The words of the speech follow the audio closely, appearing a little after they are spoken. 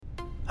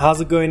How's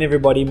it going,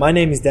 everybody? My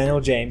name is Daniel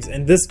James,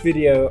 and this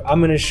video I'm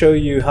going to show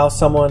you how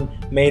someone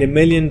made $1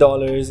 million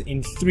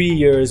in 3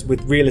 years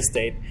with real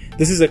estate.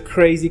 This is a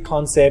crazy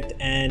concept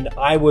and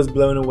I was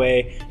blown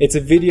away. It's a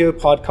video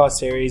podcast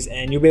series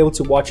and you'll be able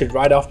to watch it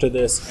right after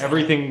this.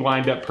 Everything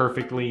lined up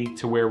perfectly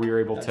to where we were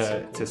able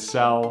That's to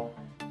sell,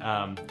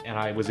 and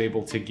I was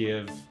able to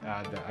give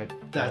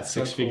that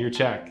six-figure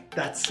check.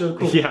 That's so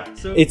cool. Yeah.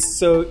 It's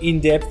so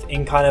in-depth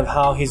in kind of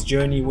how his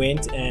journey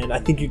went, and I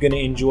think you're going to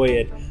enjoy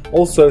it.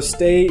 Also,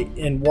 stay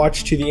and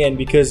watch to the end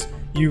because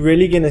you're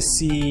really going to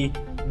see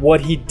what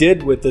he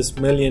did with this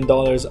 $1 million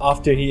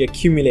after he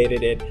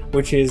accumulated it,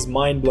 which is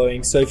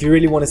mind-blowing. So if you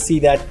really want to see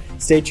that,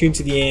 stay tuned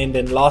to the end.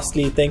 And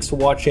lastly, thanks for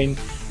watching.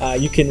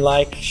 You can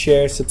like,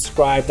 share,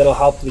 subscribe. That'll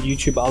help the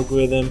YouTube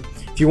algorithm.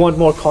 If you want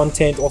more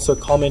content, also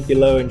comment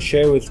below and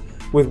share with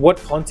what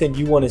content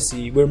you want to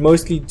see. We're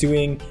mostly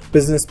doing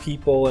business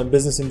people and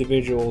business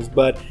individuals,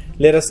 but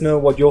let us know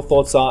what your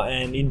thoughts are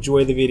and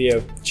enjoy the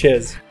video.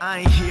 Cheers. I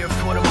ain't here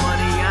for the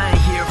money, I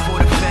ain't here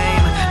for the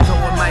fame.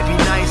 Though it might be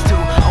nice to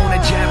own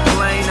a jet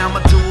plane, I'ma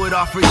do it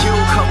all for you.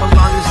 Come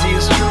along and see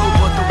it's true,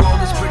 but the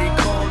world is pretty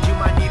cold. You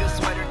might need a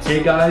sweater too.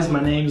 Hey guys,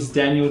 my name is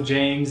Daniel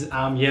James.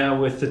 I'm here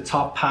with the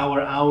Top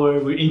Power Hour.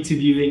 We're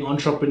interviewing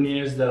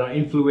entrepreneurs that are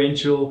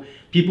influential,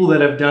 people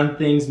that have done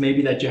things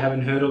maybe that you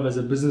haven't heard of as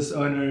a business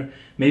owner.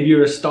 Maybe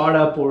you're a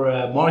startup or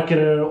a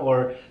marketer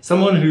or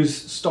someone who's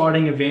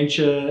starting a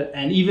venture,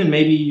 and even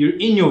maybe you're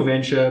in your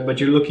venture but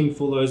you're looking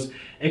for those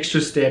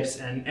extra steps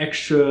and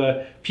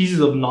extra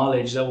pieces of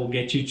knowledge that will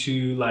get you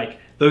to like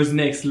those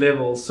next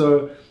levels.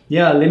 So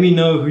yeah, let me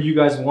know who you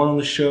guys want on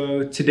the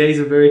show. Today's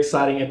a very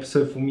exciting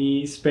episode for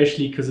me,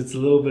 especially because it's a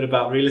little bit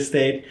about real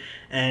estate,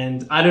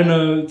 and I don't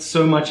know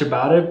so much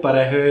about it, but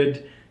I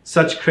heard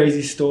such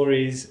crazy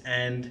stories.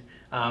 And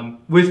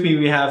with me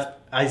we have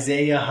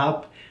Isaiah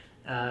Hupp,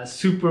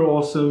 super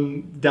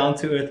awesome,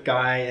 down-to-earth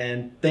guy,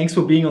 and thanks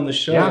for being on the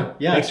show.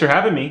 Yeah. Thanks for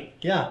having me.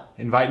 Yeah.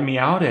 Inviting me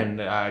out and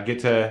get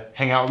to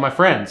hang out with my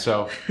friends.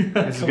 So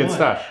this is good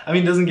stuff. I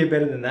mean, it doesn't get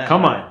better than that.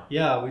 Come on.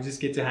 Yeah, we just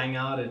get to hang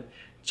out and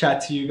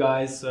chat to you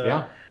guys. So,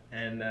 yeah.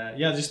 And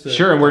just the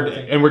sure.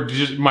 And we're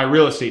just my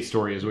real estate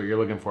story is what you're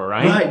looking for,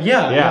 right? Right.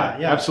 Yeah.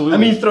 Absolutely. I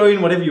mean, throw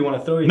in whatever you want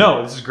to throw in.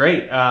 No, this is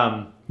great.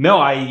 No,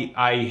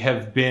 I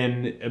have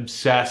been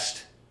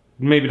obsessed.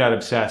 Maybe not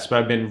obsessed, but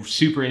I've been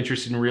super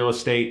interested in real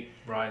estate.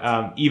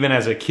 Right. Even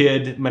as a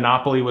kid,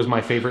 Monopoly was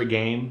my favorite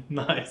game.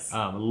 Nice.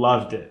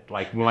 Loved it.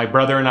 Like my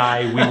brother and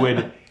I,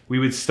 we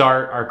would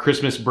start our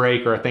Christmas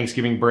break or our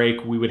Thanksgiving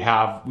break.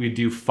 We'd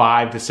do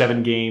 5 to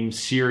 7 game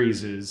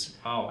series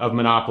of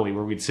Monopoly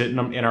where we'd sit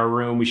in our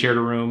room. We shared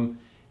a room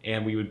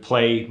and we would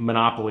play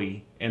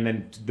Monopoly, and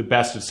then the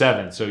best of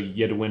 7. So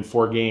you had to win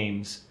 4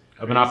 games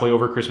of Monopoly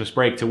over Christmas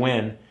break to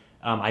win.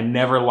 I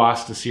never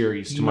lost a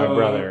series to my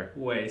brother.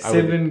 No way.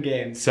 7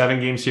 games.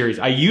 7-game series.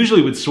 I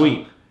usually would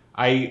sweep.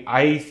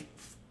 I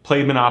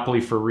played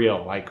Monopoly for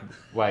real. Like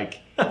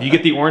you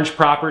get the orange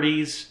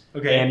properties,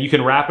 okay, and you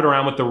can wrap it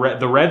around with the red.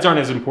 The reds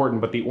aren't as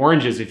important, but the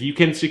oranges, if you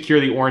can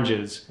secure the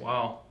oranges,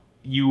 wow,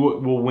 you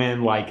will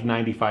win like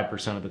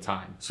 95% of the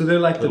time. So they're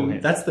like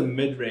that's the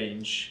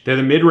mid-range. They're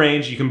the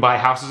mid-range. You can buy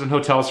houses and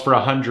hotels for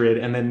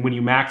 $100, and then when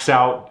you max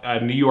out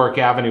New York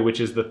Avenue, which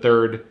is the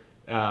third,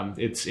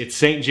 it's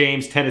St.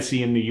 James,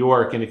 Tennessee, and New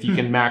York, and if you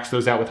can max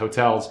those out with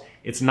hotels,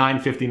 it's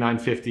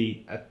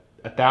 $950,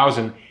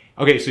 $1,000.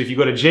 Okay, so if you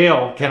go to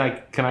jail, can I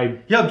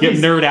get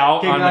nerd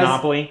out on guys,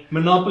 Monopoly?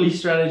 Monopoly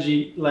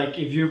strategy, like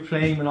if you're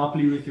playing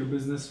Monopoly with your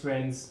business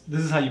friends, this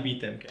is how you beat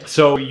them. Okay?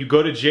 So you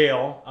go to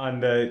jail on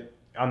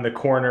the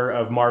corner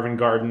of Marvin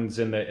Gardens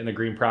and the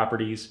green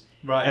properties.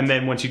 Right. And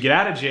then once you get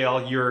out of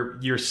jail,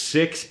 you're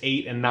 6,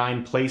 8, and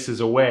 9 places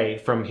away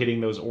from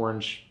hitting those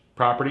orange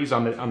properties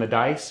on the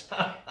dice.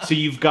 So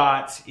you've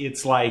got,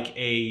 it's like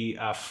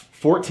a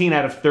 14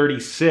 out of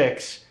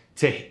 36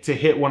 to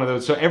hit one of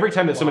those. So every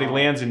time that somebody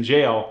lands in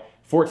jail,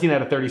 14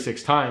 out of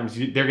 36 times,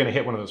 they're going to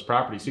hit one of those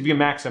properties. So if you can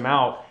max them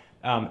out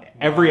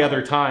every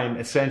other time,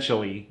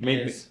 essentially,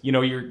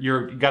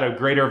 you've got a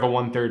greater of a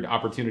 1/3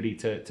 opportunity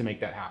to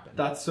make that happen.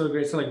 That's so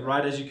great. So like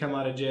right as you come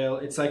out of jail,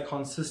 it's like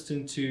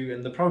consistent to,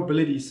 and the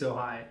probability is so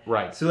high.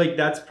 Right. So like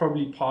that's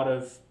probably part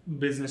of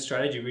business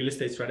strategy, real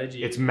estate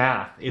strategy. It's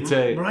math. It's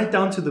right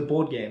down to the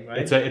board game,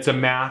 right? It's a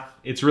math.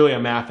 It's really a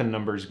math and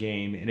numbers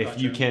game. And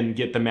if you can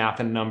get the math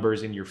and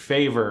numbers in your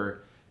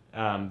favor,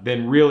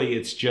 then really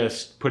it's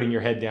just putting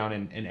your head down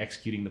and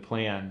executing the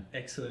plan.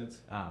 Excellent.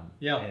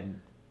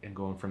 And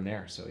going from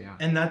there. So yeah.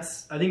 And I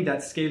think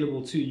that's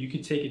scalable too. You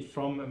could take it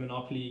from a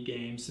Monopoly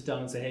game, sit down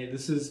and say, hey,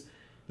 this is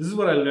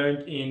what I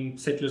learned in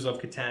Settlers of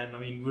Catan. I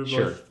mean, we're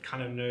both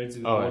kind of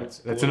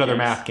nerds. That's another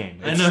math game.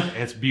 I know.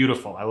 It's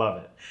beautiful. I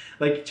love it.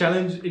 Like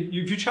if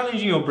you're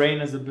challenging your brain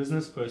as a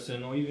business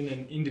person or even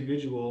an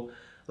individual,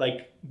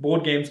 like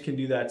board games can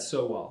do that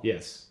so well.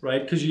 Yes.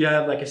 Right? Because you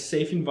have like a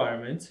safe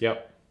environment.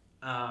 Yep.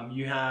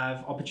 You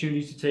have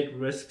opportunities to take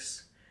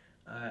risks.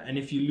 And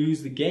if you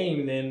lose the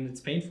game, then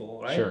it's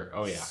painful, right? Sure.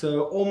 Oh, yeah.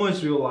 So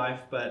almost real life,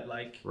 but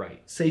like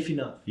safe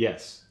enough.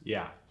 Yes.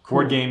 Yeah. Cool.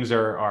 Board games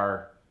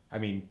are I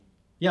mean,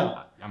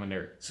 yeah, I'm a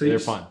nerd. So they're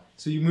fun.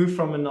 So you moved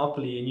from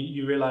Monopoly and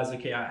you realize,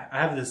 okay, I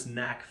have this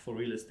knack for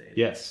real estate.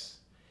 Yes.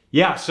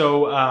 Yeah.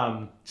 So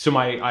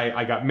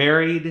I got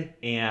married,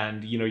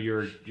 and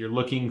you're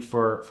looking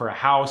for a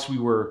house. We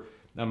were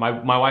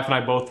my wife and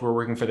I both were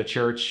working for the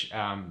church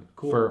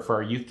for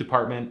our youth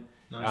department.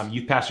 Nice.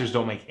 Youth pastors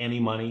don't make any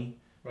money.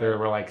 Right. They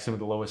were like some of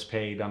the lowest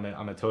paid on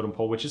the totem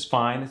pole, which is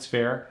fine. It's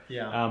fair.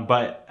 Yeah.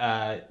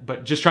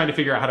 But just trying to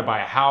figure out how to buy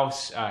a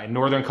house in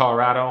northern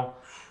Colorado,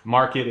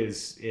 market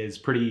is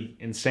pretty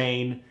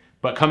insane.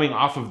 But coming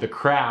off of the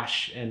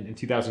crash in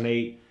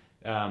 2008,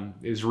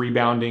 it was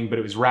rebounding, but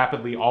it was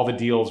rapidly, all the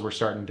deals were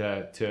starting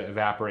to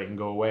evaporate and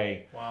go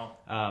away. Wow.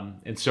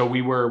 And so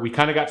we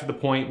kind of got to the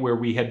point where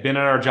we had been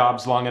at our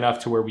jobs long enough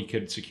to where we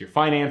could secure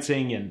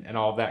financing and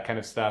all of that kind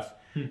of stuff.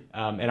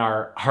 And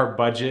our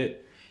budget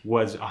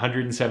was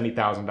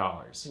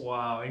 $170,000.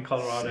 Wow, in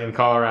Colorado. In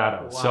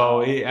Colorado. Wow.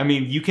 So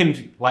you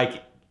can,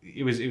 like,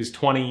 it was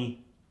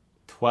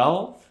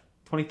 2012,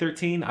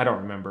 2013. I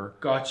don't remember.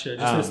 Gotcha.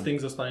 Just as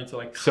things are starting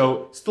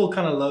to still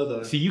kind of low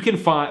though. So you could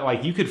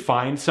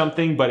find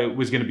something, but it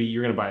was going to be,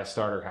 you're going to buy a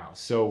starter house.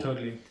 So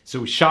totally.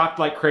 So we shopped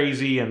like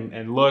crazy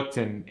and looked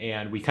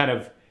and we kind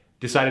of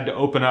decided to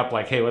open up,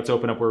 like, hey, let's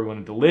open up where we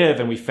wanted to live.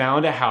 And we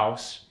found a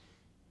house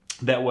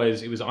it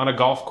was on a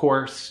golf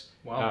course.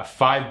 Wow.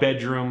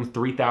 5-bedroom,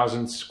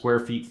 3,000 square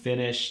feet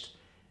finished.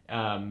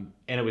 And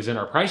it was in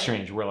our price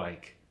range. We're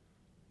like,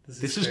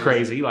 this is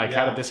crazy. Like,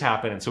 how did this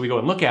happen? And so we go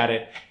and look at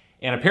it.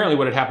 And apparently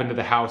what had happened to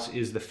the house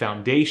is the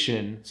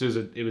foundation, so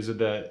it was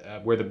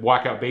where the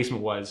walkout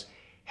basement was,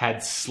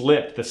 had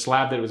slipped. The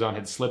slab that it was on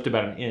had slipped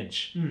about an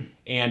inch.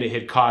 And it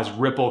had caused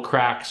ripple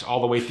cracks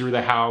all the way through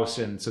the house.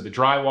 And so the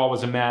drywall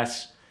was a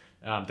mess.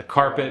 The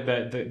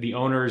carpet, the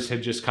owners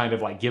had just kind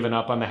of like given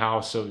up on the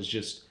house. So it was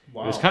just,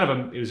 wow.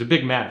 It was a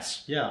big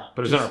mess. Yeah.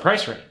 But it was in our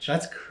price range.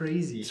 That's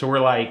crazy. So we're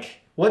like...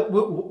 What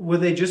were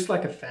they, just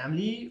like a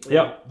family?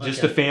 Yep,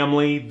 just a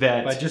family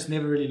that... But just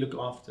never really looked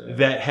after.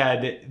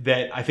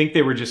 That I think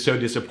they were just so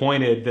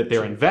disappointed that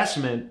their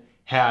investment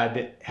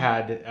had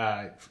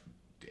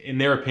in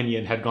their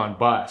opinion, had gone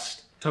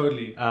bust.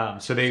 Totally.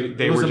 So they were just like...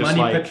 It was a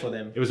money pit for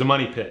them. It was a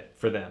money pit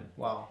for them.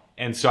 Wow.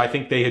 And so I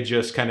think they had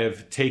just kind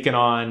of taken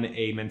on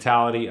a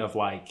mentality of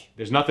like,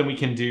 there's nothing we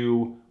can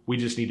do. We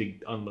just need to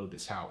unload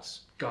this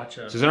house.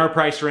 Gotcha. So it's in our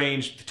price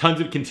range, tons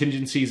of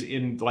contingencies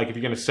in, like, if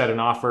you're going to set an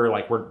offer,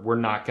 like we're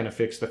not going to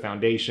fix the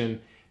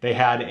foundation. They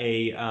had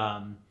it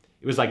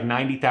was like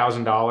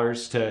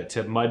 $90,000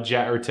 to mud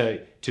jet or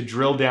to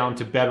drill down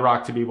to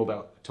bedrock to be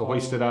able to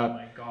hoist it up. Oh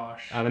my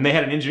gosh. And they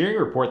had an engineering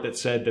report that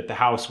said that the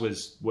house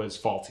was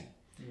faulty.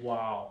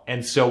 Wow.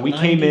 And so we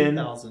came in.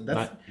 That's,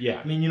 yeah.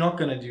 I mean, you're not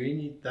going to do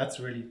any, that's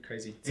really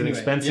crazy. It's anyway,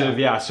 expensive.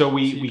 Yeah. So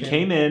we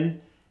came in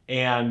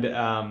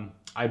and,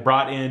 I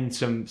brought in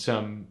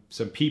some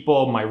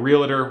people. My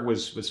realtor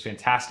was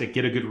fantastic.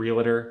 Get a good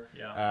realtor.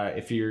 Yeah.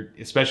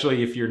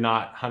 Especially if you're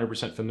not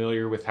 100%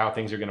 familiar with how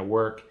things are going to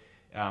work,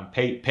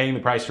 paying the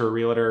price for a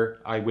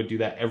realtor, I would do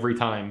that every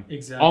time.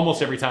 Exactly.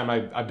 Almost every time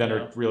I've done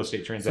a real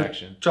estate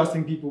transaction. So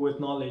trusting people with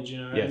knowledge,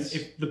 Yes.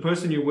 And if the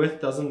person you're with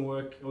doesn't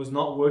work or is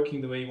not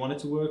working the way you want it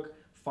to work,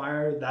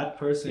 fire that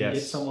person. Yes.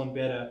 Get someone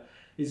better.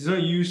 It's no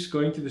use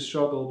going through the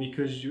struggle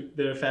because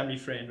they're a family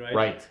friend, right?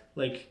 Right.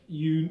 Like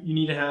you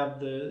need to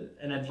have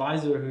an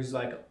advisor who's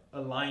like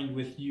aligned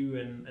with you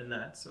and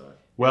that. So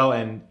well,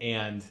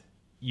 and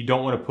you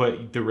don't want to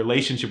put the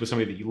relationship with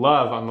somebody that you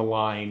love on the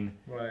line,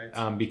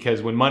 right?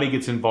 Because when money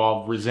gets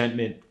involved,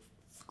 resentment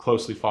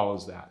closely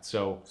follows that.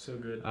 So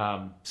good.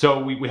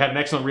 So we had an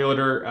excellent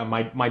realtor.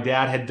 My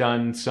dad had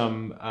done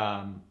some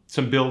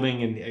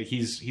building, and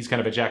he's kind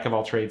of a jack of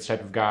all trades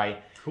type of guy.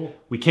 Cool.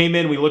 We came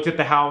in, we looked at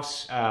the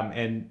house,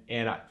 and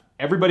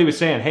everybody was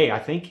saying, hey, I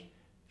think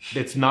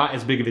it's not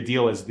as big of a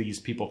deal as these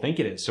people think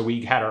it is. So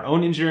we had our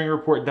own engineering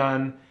report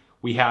done.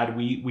 We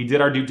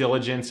did our due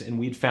diligence, and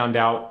we'd found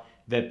out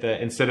that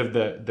instead of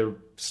the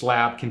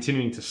slab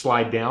continuing to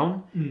slide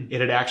down,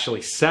 it had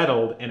actually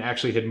settled and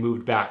actually had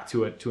moved back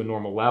to a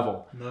normal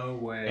level. No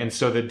way. And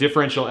so the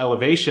differential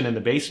elevation in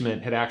the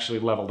basement had actually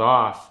leveled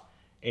off.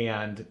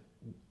 And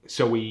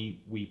so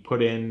we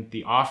put in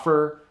the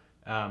offer.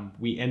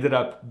 We ended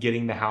up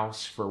getting the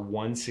house for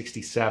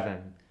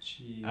 $167,000.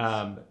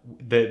 Jeez.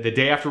 The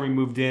day after we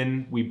moved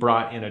in, we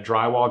brought in a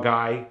drywall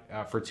guy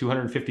for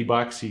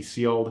 $250. He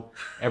sealed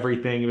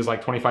everything. It was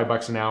like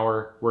 $25 an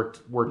hour.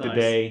 Worked nice. a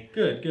day.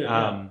 Good.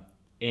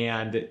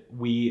 And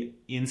we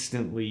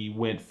instantly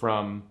had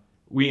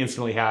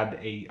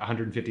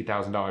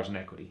 $150,000 in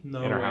equity in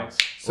our house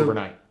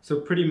overnight. So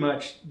pretty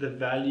much the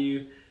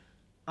value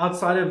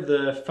outside of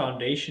the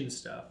foundation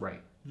stuff.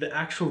 Right. The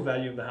actual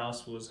value of the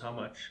house was how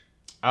much?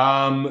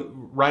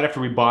 Right after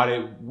we bought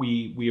it,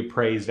 we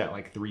appraised at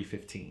like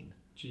 $315,000.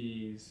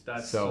 Jeez,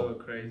 that's so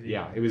crazy.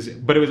 Yeah, it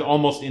was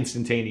almost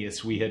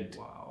instantaneous. We had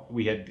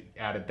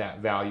added that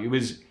value. It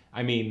was,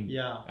 I mean,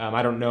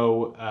 I don't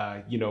know,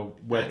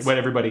 what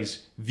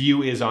everybody's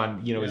view is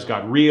on, is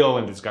God real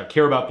and does God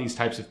care about these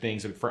types of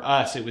things? But for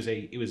us, it was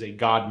a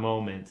God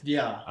moment.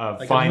 Yeah, of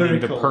like finding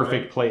miracle, the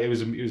perfect right? place. It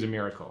was a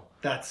miracle.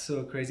 That's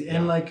so crazy,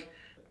 and like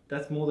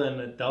that's more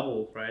than a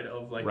double, right?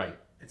 Of like. Right.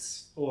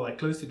 it's like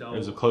close to double. It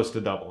was close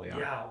to double, yeah.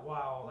 Yeah,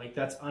 wow, like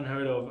that's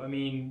unheard of. I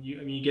mean,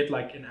 you get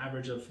like an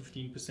average of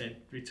 15%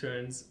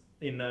 returns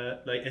in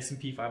the like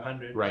S&P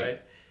 500,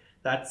 right?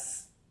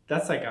 That's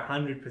like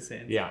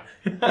 100%. Yeah,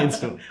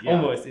 instantly, yeah.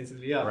 Almost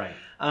instantly, yeah. Right.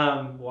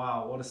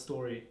 Wow, what a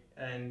story.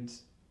 And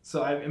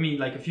so I mean,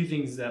 like a few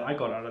things that I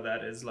got out of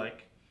that is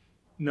like,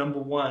 number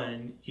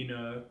one,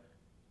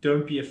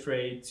 don't be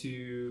afraid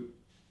to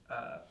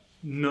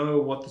know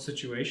what the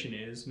situation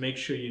is. Make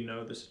sure you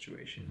know the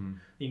situation.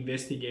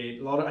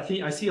 Investigate.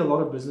 I see a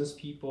lot of business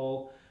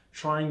people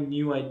trying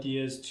new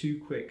ideas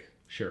too quick.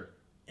 Sure.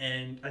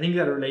 And I think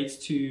that relates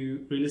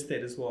to real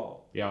estate as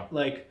well. Yeah.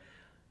 Like,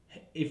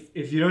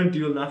 if you don't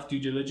do enough due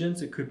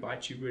diligence, it could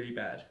bite you really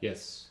bad.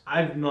 Yes.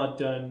 I've not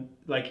done,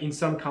 like in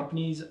some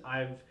companies,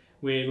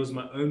 where it was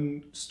my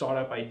own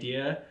startup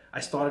idea, I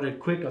started it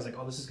quick. I was like,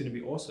 oh, this is going to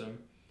be awesome.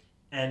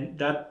 And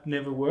that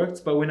never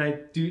worked. But when I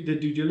do the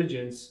due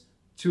diligence,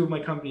 2 of my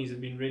companies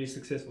have been really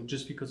successful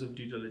just because of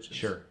due diligence.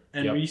 Sure.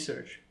 And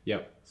research.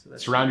 Yep. So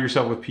surround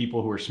yourself with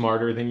people who are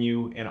smarter than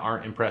you and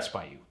aren't impressed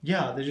by you.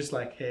 Yeah, they're just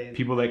like, hey.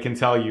 People that can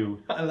tell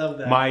you. I love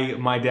that.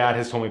 My dad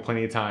has told me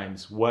plenty of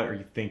times, what are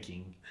you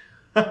thinking?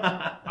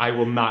 I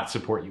will not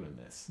support you in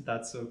this.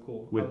 That's so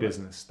cool. With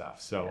business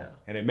stuff. So,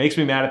 and it makes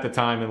me mad at the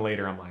time, and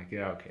later I'm like,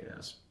 yeah, okay.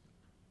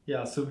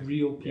 Yeah, so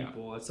real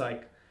people. Yeah. It's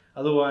like,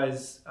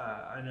 otherwise,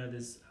 I know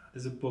there's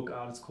a book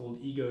out. It's called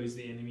Ego is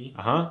the Enemy.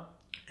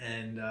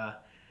 And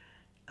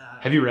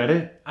have you read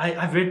it?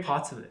 I've read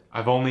parts of it.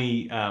 I've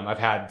only I've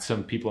had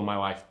some people in my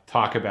life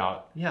talk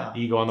about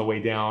ego on the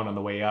way down, on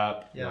the way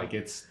up. Yeah. Like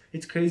it's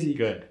crazy.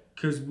 Good.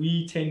 Because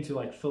we tend to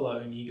like fill our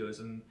own egos,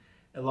 and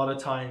a lot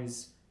of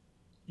times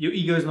your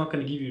ego is not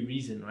going to give you a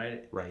reason,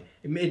 right? Right.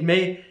 It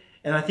may,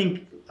 and I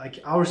think like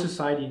our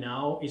society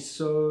now is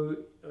so,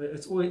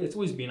 it's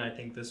always been, I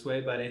think, this way,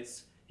 but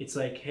it's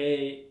like,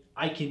 hey,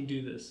 I can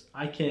do this.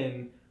 I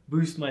can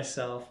boost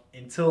myself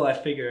until I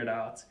figure it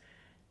out.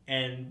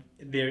 And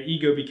their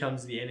ego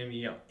becomes the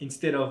enemy,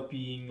 instead of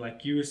being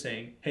like you were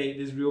saying, hey,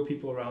 there's real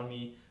people around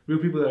me, real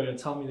people that are going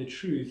to tell me the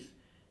truth,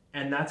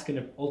 and that's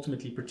going to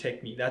ultimately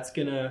protect me. That's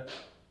going to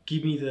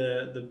give me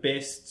the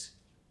best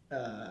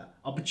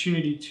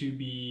opportunity to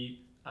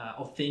be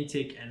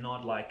authentic and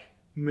not like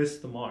miss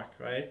the mark,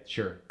 right?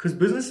 Sure. Because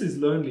business is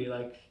lonely.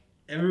 Like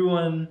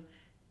everyone,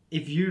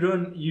 if you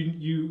don't,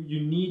 you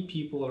need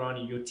people around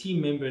you. Your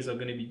team members are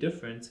going to be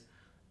different.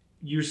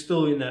 You're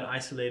still in that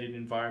isolated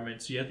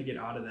environment, so you have to get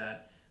out of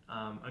that.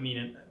 I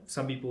mean,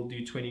 some people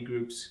do 20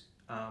 groups.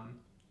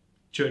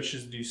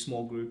 Churches do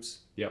small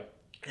groups. Yep.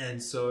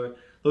 And so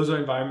those are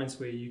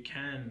environments where you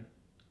can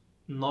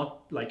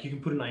not, like, you can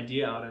put an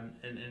idea out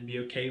and be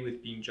okay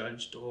with being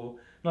judged, or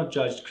not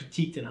judged,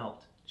 critiqued and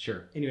helped.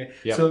 Sure. Anyway,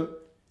 yep. So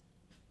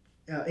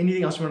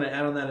anything else you want to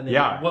add on that? And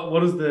then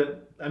what is the,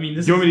 I mean,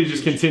 this. Do you want me to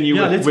just continue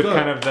with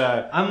kind of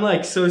the? I'm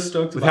like so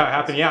stoked with how it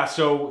happened. Yeah,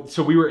 so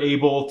we were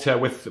able to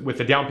with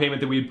the down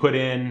payment that we had put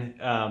in.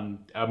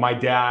 My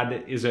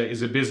dad is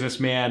a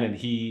businessman, and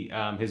he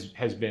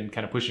has been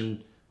kind of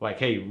pushing like,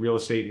 hey, real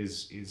estate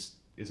is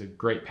a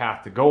great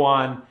path to go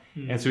on,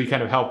 and so he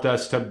kind of helped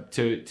us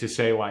to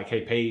say like,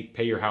 hey,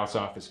 pay your house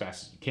off as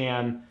fast as you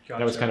can. Gotcha.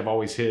 That was kind of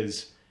always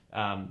his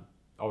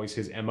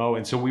MO,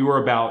 and so we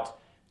were about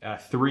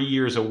 3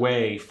 years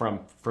away from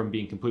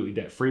being completely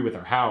debt free with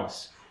our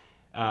house,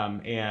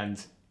 and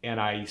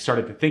I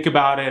started to think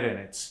about it, and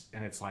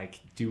it's like,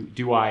 do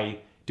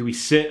we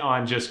sit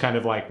on just kind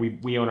of like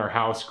we own our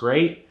house,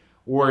 great,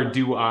 or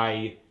do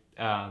I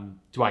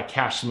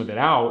cash some of it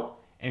out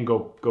and go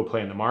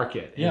play in the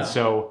market? Yeah. And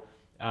so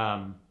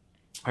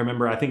I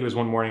remember, I think it was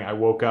one morning I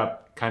woke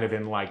up kind of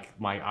in like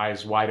my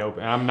eyes wide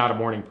open. And I'm not a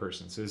morning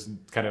person, so this is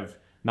kind of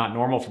not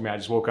normal for me. I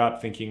just woke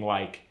up thinking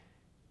like,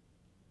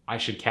 I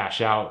should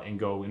cash out and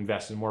go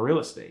invest in more real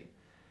estate.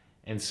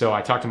 And so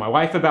I talked to my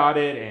wife about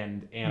it,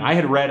 and I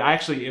had read,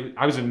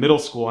 I was in middle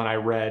school,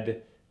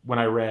 and when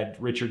I read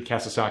Richard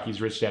Kiyosaki's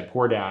Rich Dad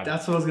Poor Dad.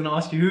 That's what I was going to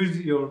ask you. Who's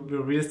your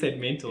real estate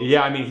mentor?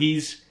 Yeah, I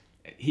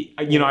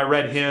mean, I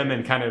read him,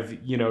 and kind of,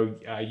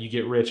 you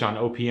get rich on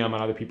OPM,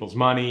 on other people's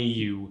money.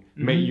 You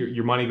make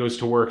your money goes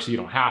to work, so you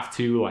don't have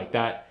to, like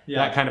that,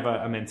 that kind of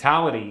a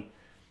mentality.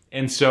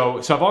 And so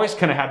I've always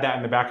kind of had that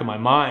in the back of my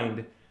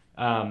mind.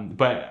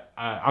 But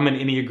I'm an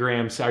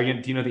Enneagram. So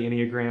do you know the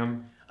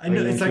Enneagram? I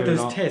know, it's like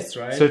those tests,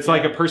 right? So it's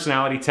like a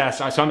personality test.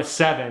 So I'm a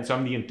 7, so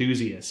I'm the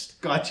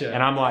enthusiast. Gotcha.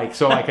 And I'm like,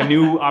 so like a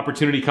new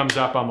opportunity comes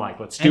up, I'm like,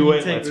 let's do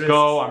it, let's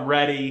go, I'm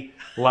ready.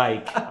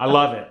 Like, I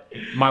love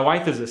it. My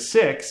wife is a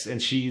 6,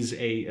 and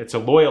it's a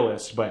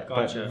loyalist, but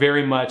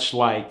very much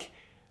like,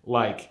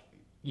 I'm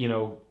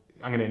going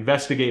to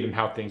investigate in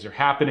how things are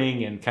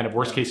happening, and kind of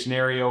worst case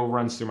scenario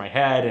runs through my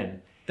head,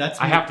 and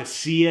I have to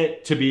see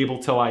it to be able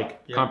to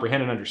like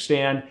comprehend and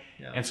understand.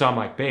 Yeah. And so I'm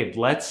like, babe,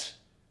 let's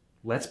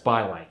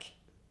buy like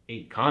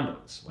 8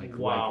 condos. Like,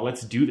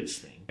 let's do this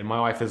thing. And my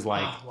wife is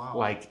like,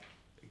 like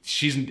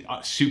she's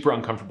super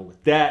uncomfortable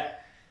with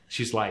debt.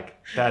 She's like,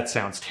 that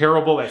sounds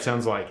terrible. That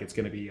sounds like it's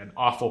going to be an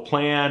awful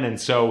plan. And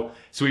so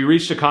we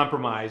reached a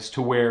compromise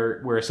to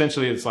where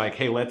essentially it's like,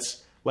 hey,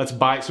 let's let's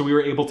buy. So we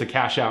were able to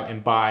cash out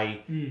and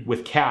buy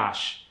with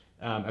cash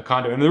a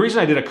condo. And the reason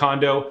I did a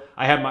condo,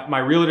 I had my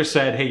realtor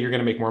said, hey, you're going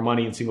to make more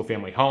money in single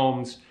family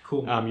homes.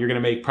 Cool. You're going to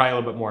make probably a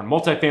little bit more in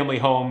multifamily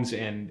homes.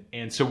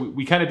 And so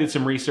we kind of did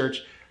some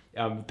research.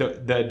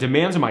 The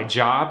demands of my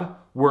job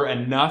were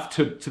enough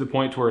to the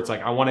point where it's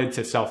like I wanted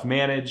to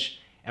self-manage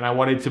and I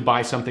wanted to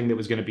buy something that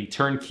was going to be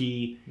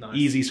turnkey,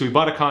 easy. So we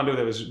bought a condo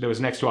that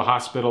was next to a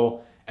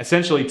hospital,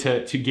 essentially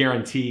to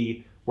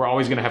guarantee we're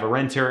always going to have a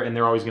renter and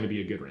they're always going to be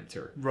a good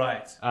renter.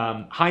 Right.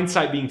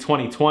 Hindsight being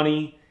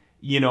 2020,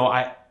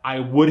 I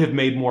would have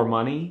made more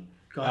money.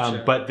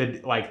 Gotcha. But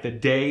the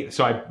day,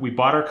 we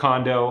bought our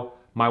condo.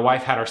 My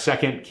wife had our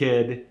second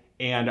kid.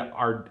 And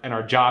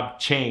our job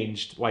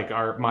changed. Like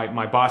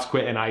my boss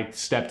quit, and I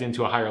stepped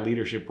into a higher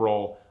leadership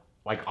role,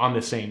 like on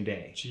the same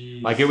day.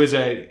 Jeez. Like it was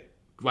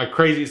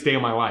craziest day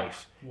of my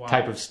life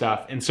type of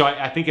stuff. And so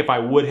I think if I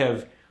would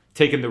have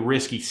taken the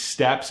risky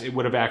steps, it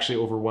would have actually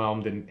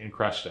overwhelmed and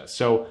crushed us.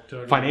 So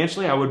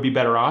financially, I would be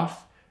better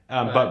off.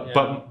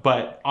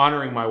 But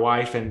honoring my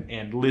wife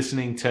and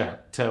listening to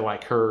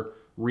like her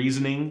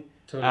reasoning.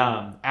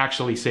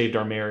 Actually saved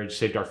our marriage,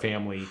 saved our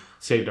family,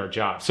 saved our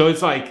job. So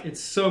it's like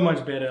it's so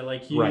much better.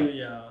 Like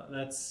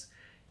it's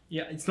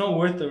not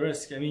worth the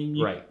risk. I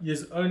mean,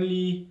 there's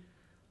only,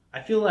 I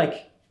feel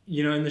like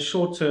in the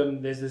short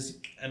term there's this,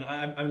 and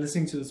I'm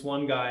listening to this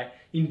one guy,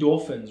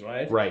 endorphins,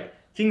 right? Right.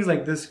 Things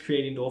like this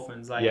create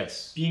endorphins, like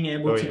being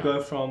able to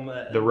go from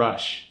the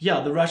rush.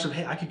 Yeah, the rush of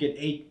hey, I could get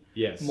 8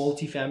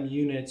 multifamily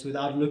units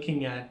without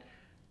looking at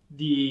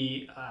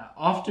the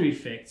after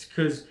effects,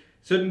 because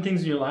certain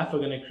things in your life are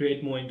going to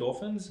create more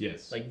endorphins.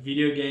 Yes. Like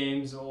video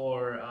games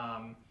or,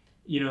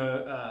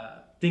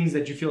 things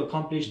that you feel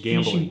accomplished.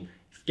 Gambling.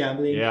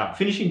 Yeah.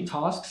 Finishing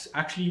tasks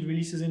actually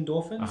releases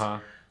endorphins. Uh-huh.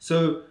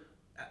 So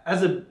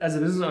as a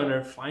business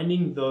owner,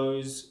 finding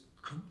those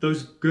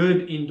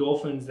good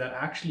endorphins that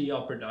actually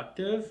are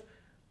productive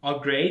are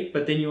great.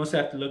 But then you also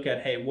have to look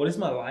at, hey, what does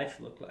my life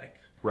look like?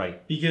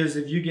 Right. Because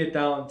if you get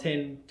down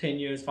 10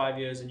 years, 5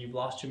 years, and you've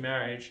lost your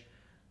marriage,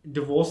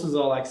 divorces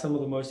are like some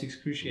of the most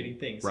excruciating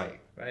things. Right.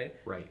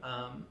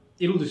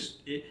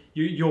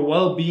 Your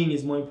well-being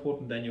is more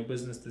important than your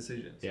business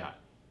decisions. Yeah.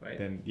 Right.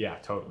 Then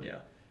totally. Yeah.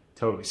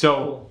 Totally.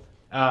 So,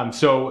 cool.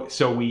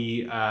 So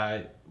we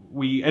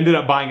ended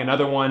up buying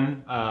another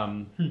one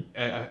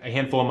a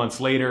handful of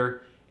months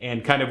later,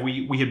 and kind of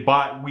we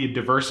had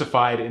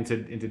diversified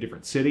into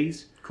different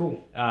cities.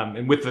 Cool.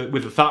 And with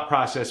the thought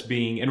process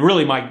being, and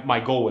really my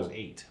goal was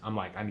 8. I'm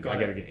like, I got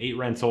to get 8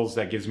 rentals.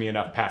 That gives me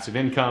enough passive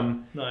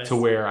income to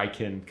where I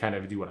can kind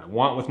of do what I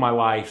want with my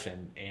life,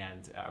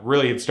 and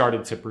really had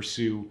started to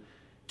pursue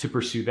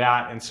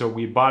that. And so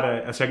we bought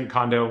a second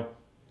condo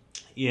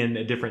in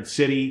a different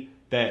city,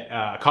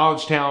 that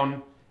college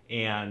town,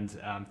 and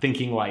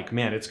thinking like,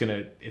 man, it's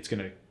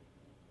gonna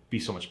be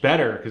so much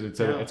better because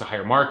it's a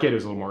higher market. It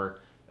was a little more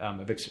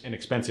of an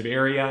expensive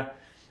area,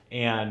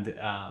 and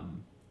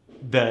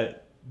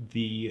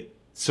the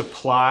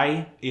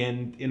supply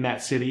in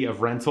that city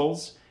of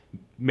rentals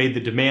made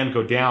the demand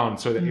go down,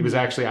 so that it was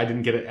actually, I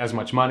didn't get as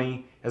much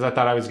money as I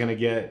thought I was going to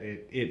get.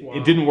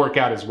 It didn't work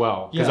out as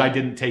well because I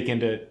didn't take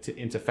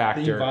into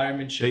factor the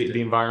environment shifted.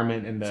 The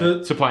environment and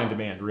the supply and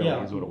demand really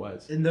is what it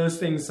was. And those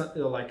things are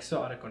like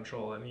so out of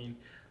control. I mean,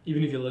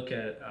 even if you look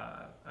at,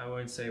 I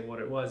won't say what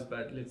it was,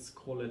 but let's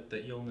call it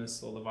the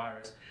illness or the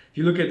virus. If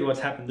you look at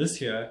what's happened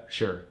this year,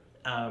 sure.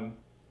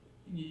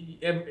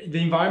 The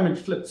environment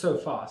flipped so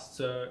fast,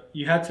 so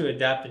you had to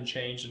adapt and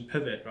change and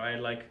pivot, right?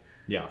 Like,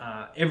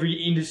 every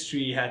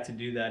industry had to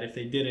do that. If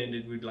they didn't,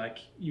 it would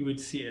you would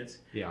see it.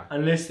 Yeah.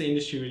 Unless the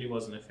industry really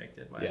wasn't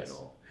affected by it at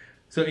all.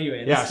 So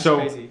anyway, this is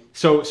crazy.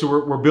 So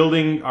we're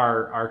building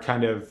our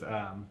kind of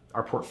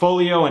our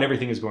portfolio, and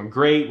everything is going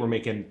great. We're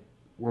making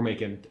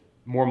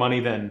more money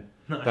than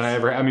I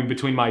ever. I mean,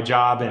 between my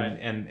job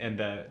and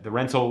the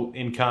rental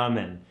income,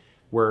 and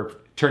we're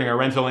turning our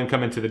rental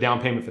income into the down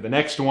payment for the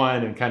next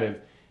one, and kind of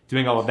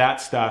doing all of that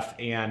stuff.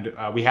 And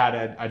we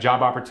had a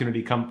job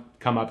opportunity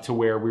come up to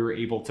where we were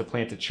able to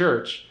plant a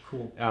church.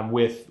 Cool.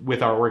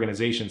 With our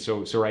organization.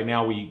 So right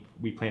now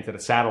we planted a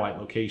satellite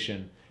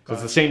location. So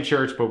it's the same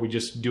church, but we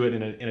just do it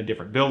in a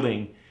different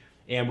building.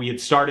 And we had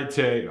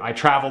started I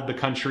traveled the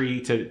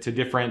country to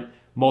different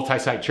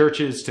multi-site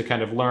churches to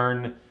kind of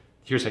learn,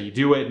 here's how you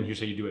do it, and here's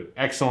how you do it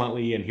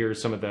excellently, and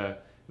here's some of the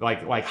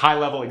like high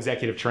level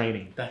executive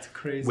training. That's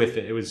crazy. With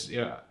it.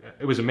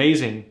 It was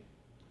amazing.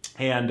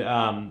 And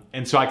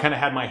so I kind of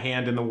had my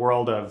hand in the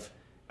world of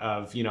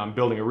I'm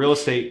building a real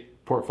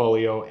estate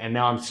portfolio, and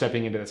now I'm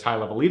stepping into this high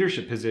level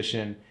leadership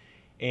position,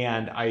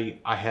 and I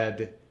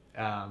had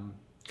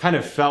kind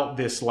of felt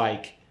this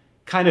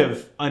kind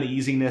of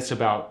uneasiness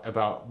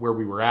about where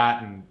we were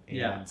at, and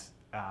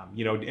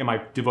am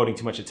I devoting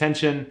too much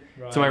attention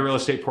to my real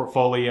estate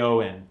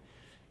portfolio,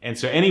 and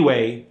so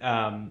anyway,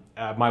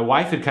 my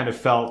wife had kind of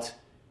felt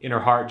in her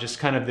heart just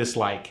kind of this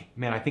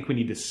man, I think we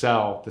need to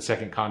sell the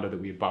second condo that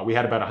we had bought. We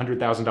had about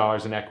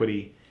 $100,000 in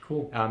equity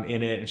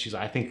in it, and she's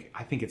like,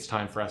 I think it's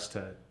time for us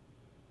to,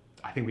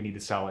 I think we need to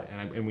sell it,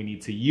 and we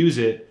need to use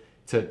it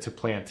to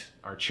plant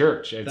our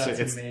church. That's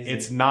amazing.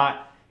 It's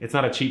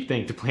not a cheap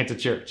thing to plant a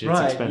church. It's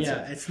right, expensive.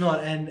 Yeah, it's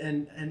not.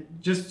 And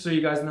just so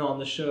you guys know, on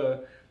the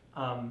show,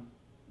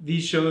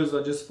 these shows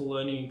are just for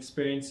learning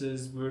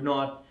experiences. We're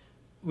not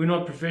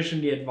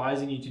professionally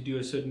advising you to do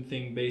a certain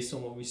thing based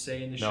on what we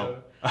say in the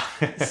show.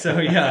 So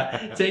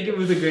yeah, take it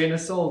with a grain of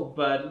salt,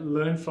 but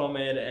learn from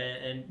it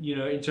and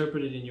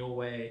interpret it in your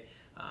way.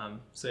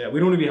 So yeah, we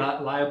don't want to be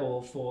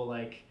liable for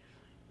like,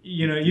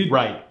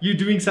 you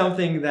doing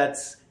something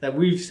that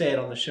we've said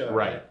on the show.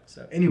 Right.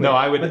 So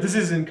anyway, but this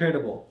is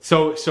incredible.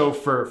 So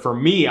for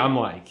me, I'm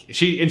like,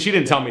 she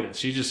didn't tell me this.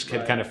 She just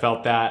had kind of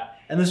felt that.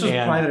 And this was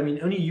private. I mean,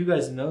 only you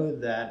guys know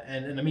that.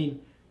 And I mean,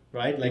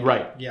 right? Like,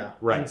 right. Yeah.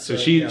 Right. So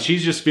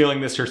she's just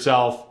feeling this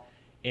herself,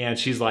 and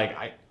she's like,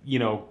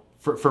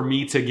 for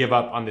me to give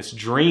up on this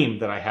dream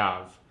that I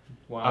have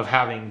of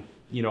having,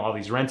 all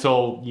these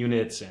rental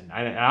units, and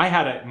I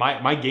had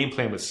my game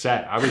plan was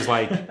set. I was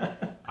like,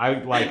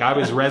 I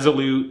was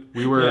resolute.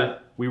 We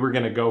were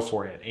going to go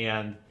for it.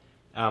 And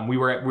we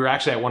were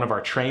actually at one of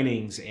our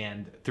trainings,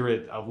 and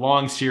through a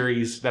long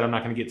series that I'm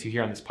not going to get to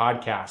here on this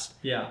podcast.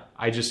 Yeah.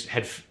 I just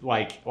had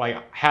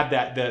had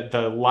that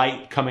the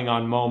light coming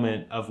on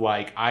moment of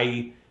like,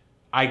 I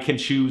can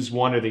choose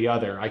one or the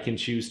other. I can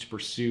choose to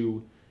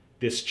pursue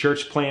this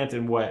church plant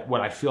and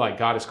what I feel like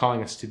God is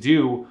calling us to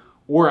do,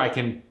 or I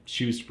can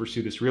choose to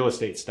pursue this real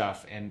estate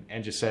stuff and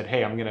just said,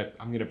 hey, I'm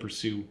gonna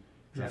pursue.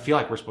 I feel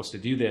like we're supposed to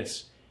do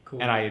this.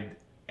 Cool.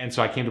 And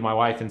so I came to my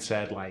wife and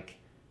said like,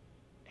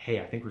 hey,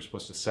 I think we're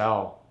supposed to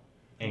sell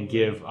and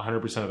give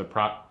 100% of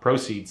the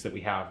proceeds that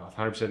we have,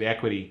 100% of the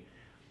equity.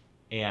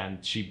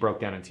 And she broke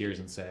down in tears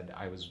and said,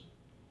 I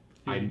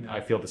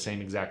feel the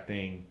same exact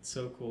thing.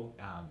 So cool.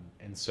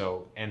 And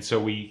so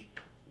we,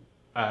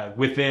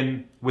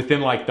 within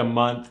like the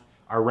month,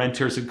 our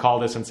renters had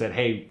called us and said,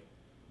 hey,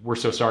 we're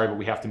so sorry, but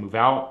we have to move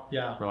out.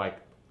 Yeah. We're like,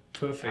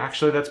 perfect.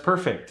 Actually, that's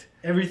perfect.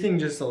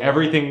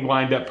 Everything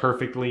lined up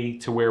perfectly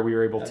to where we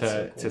were able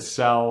to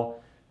sell.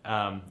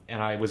 And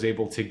I was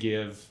able to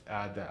give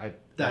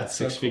that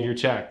six-figure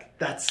check.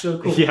 That's so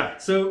cool. Yeah.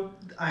 So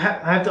I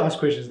have to ask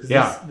questions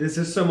because there's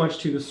just so much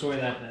to the story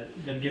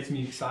that gets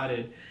me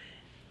excited.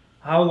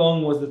 How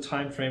long was the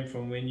time frame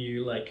from when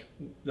you like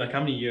how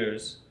many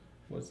years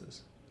was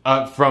this?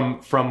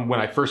 From when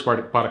I first bought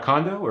a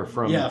condo, or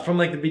from from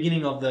like the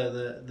beginning of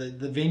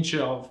the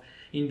venture of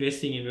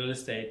investing in real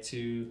estate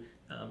to.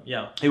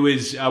 It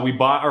was, we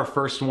bought our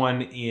first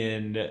one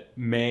in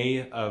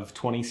May of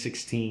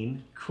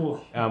 2016.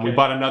 Cool. Okay. We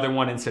bought another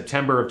one in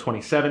September of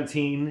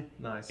 2017.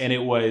 Nice. And it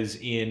was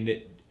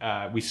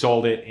we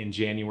sold it in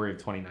January of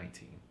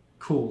 2019.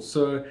 Cool.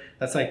 So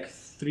that's like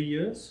 3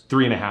 years?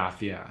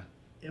 3.5, yeah.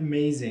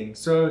 Amazing.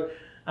 So,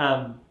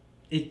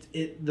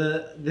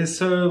 there's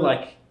so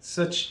like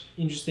such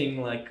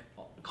interesting like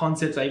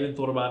concepts I even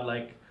thought about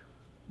like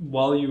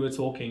while you were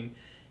talking.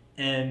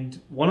 And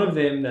one of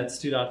them that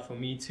stood out for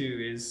me too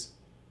is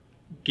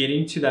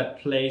getting to that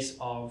place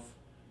of,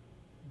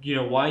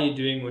 why you're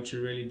doing what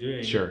you're really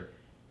doing. Sure.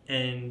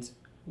 And,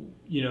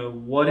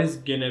 what is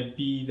going to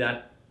be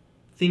that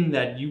thing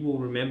that you will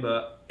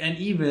remember and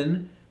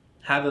even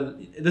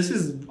this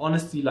is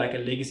honestly like a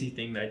legacy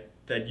thing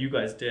that you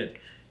guys did.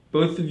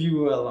 Both of you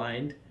were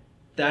aligned.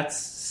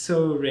 That's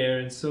so rare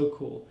and so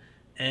cool.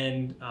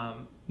 And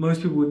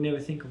most people would never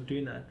think of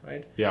doing that,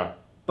 right? Yeah.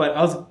 But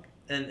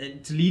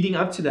And leading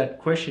up to that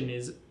question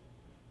is,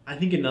 I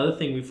think another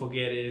thing we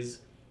forget is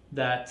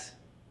that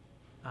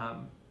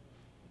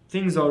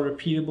things are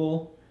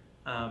repeatable.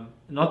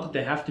 Not that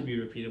they have to be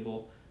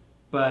repeatable,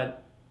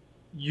 but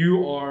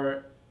you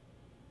are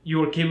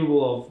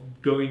capable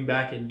of going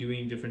back and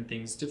doing different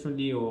things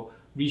differently or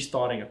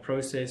restarting a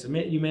process.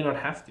 You may not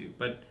have to,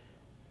 but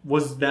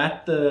was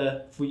that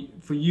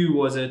for you?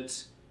 Was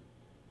it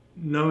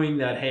knowing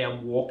that, hey,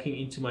 I'm walking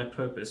into my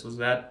purpose? Was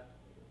that?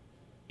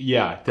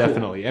 Yeah,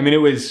 definitely. Cool. I mean,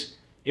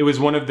 it was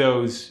one of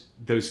those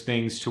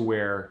things to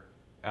where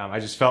I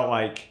just felt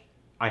like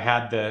I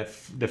had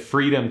the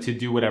freedom to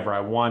do whatever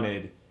I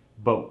wanted,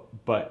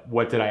 but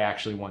what did I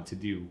actually want to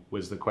do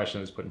was the question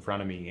that was put in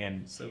front of me.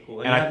 And so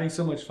cool. And you're having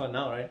so much fun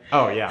now, right?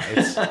 Oh yeah,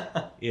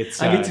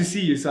 it's. I get to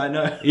see you, so I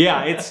know.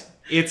 Yeah,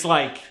 it's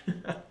like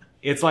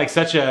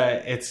such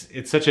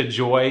a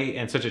joy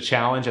and such a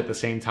challenge at the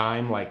same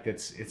time. Like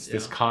it's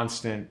this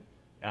constant.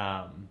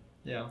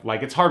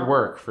 Like it's hard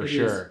work for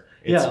sure.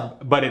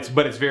 But it's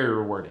very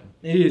rewarding.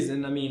 It is,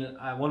 and I mean,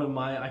 one of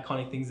my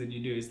iconic things that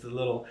you do is the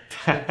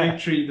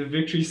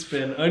victory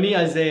spin. Only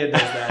Isaiah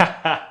does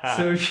that.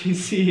 So if you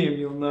see him,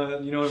 you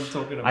know what I'm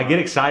talking about. I get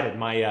excited.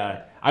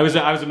 I was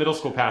a middle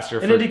school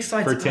pastor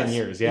for 10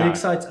 years. Yeah, it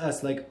excites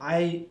us. Like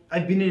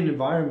I've been in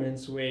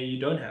environments where you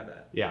don't have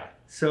that. Yeah.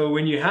 So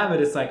when you have it,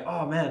 it's like,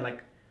 oh man,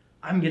 like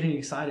I'm getting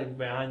excited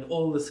behind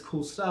all this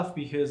cool stuff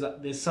because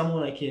there's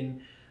someone I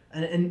can.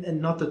 And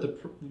not that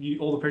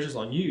all the pressure's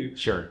on you.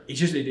 Sure. It's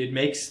just it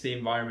makes the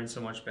environment so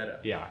much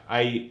better. Yeah,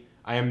 I'm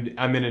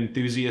an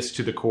enthusiast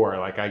to the core.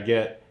 Like I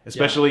get,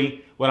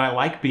 especially when I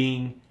like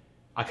being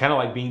I kind of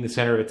like being the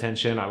center of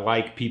attention. I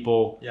like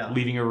people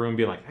leaving a room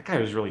being like, that guy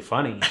was really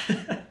funny.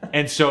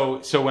 And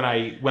so when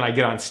I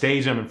get on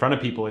stage and I'm in front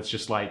of people, it's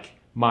just like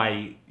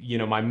my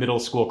middle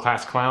school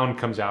class clown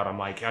comes out. I'm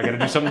like, I got to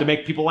do something to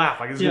make people laugh.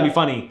 Like, it's going to be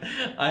funny.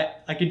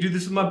 I can do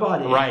this with my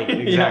body. Right.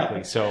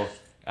 Exactly. So,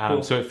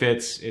 cool. So it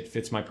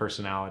fits my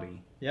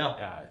personality. Yeah.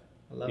 I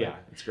love it. Yeah.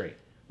 It's great.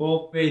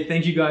 Well, hey,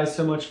 thank you guys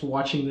so much for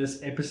watching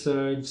this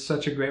episode.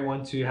 Such a great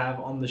one to have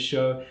on the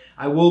show.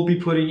 I will be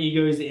putting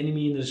Ego is the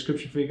Enemy in the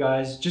description for you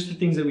guys. Just the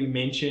things that we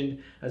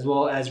mentioned, as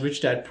well as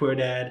Rich Dad, Poor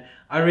Dad.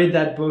 I read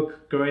that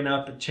book growing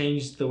up. It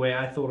changed the way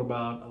I thought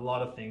about a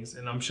lot of things.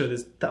 And I'm sure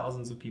there's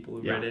thousands of people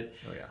who read it.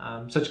 Oh,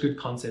 yeah. Such good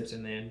concepts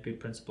in there and good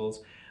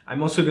principles.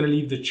 I'm also going to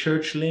leave the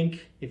church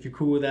link if you're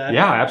cool with that.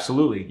 Yeah,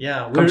 absolutely.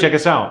 Yeah, come check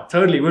us out.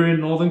 Totally. We're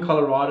in Northern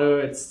Colorado.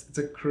 It's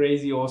a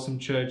crazy, awesome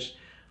church.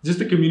 Just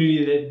the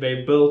community that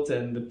they built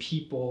and the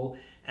people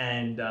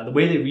and the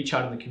way they reach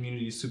out in the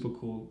community is super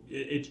cool.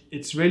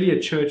 It's really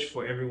a church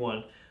for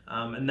everyone,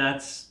 and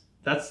that's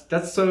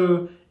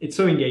so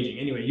engaging.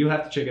 Anyway, you'll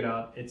have to check it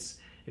out. It's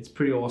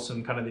pretty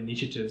awesome, kind of the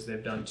initiatives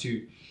they've done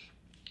too.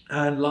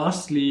 And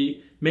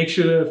lastly, make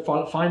sure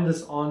to find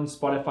this on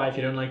Spotify if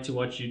you don't like to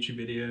watch YouTube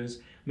videos.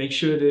 Make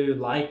sure to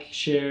like,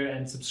 share,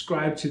 and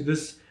subscribe to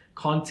this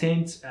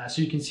content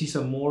so you can see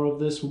some more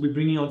of this. We'll be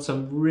bringing on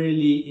some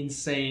really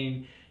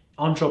insane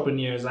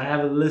entrepreneurs. I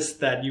have a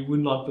list that you would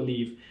not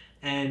believe.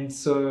 And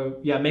so,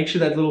 yeah, make sure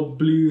that little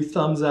blue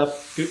thumbs up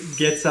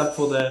gets up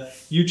for the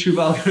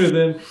YouTube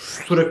algorithm.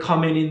 Put a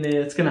comment in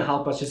there. It's going to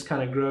help us just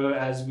kind of grow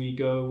as we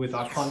go with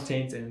our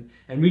content and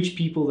reach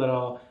people that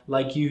are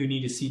like you who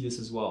need to see this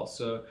as well.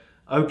 So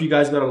I hope you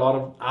guys got a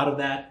lot out of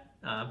that.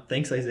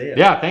 Thanks, Isaiah.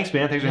 Yeah, thanks,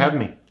 man. Thanks for having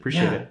me.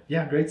 Appreciate it.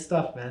 Yeah, great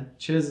stuff, man.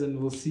 Cheers,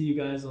 and we'll see you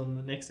guys on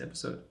the next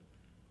episode.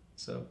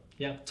 So,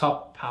 yeah,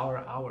 Top Power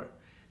Hour.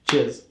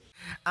 Cheers.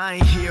 I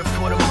ain't here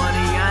for the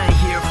money, I ain't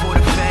here for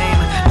the fame.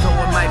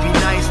 Though it might be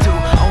nice to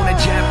own a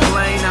jet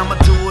plane, I'ma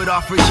do it all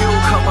for you.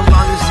 Come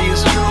along and see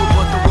it's true,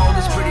 but the world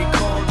is pretty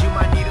cold.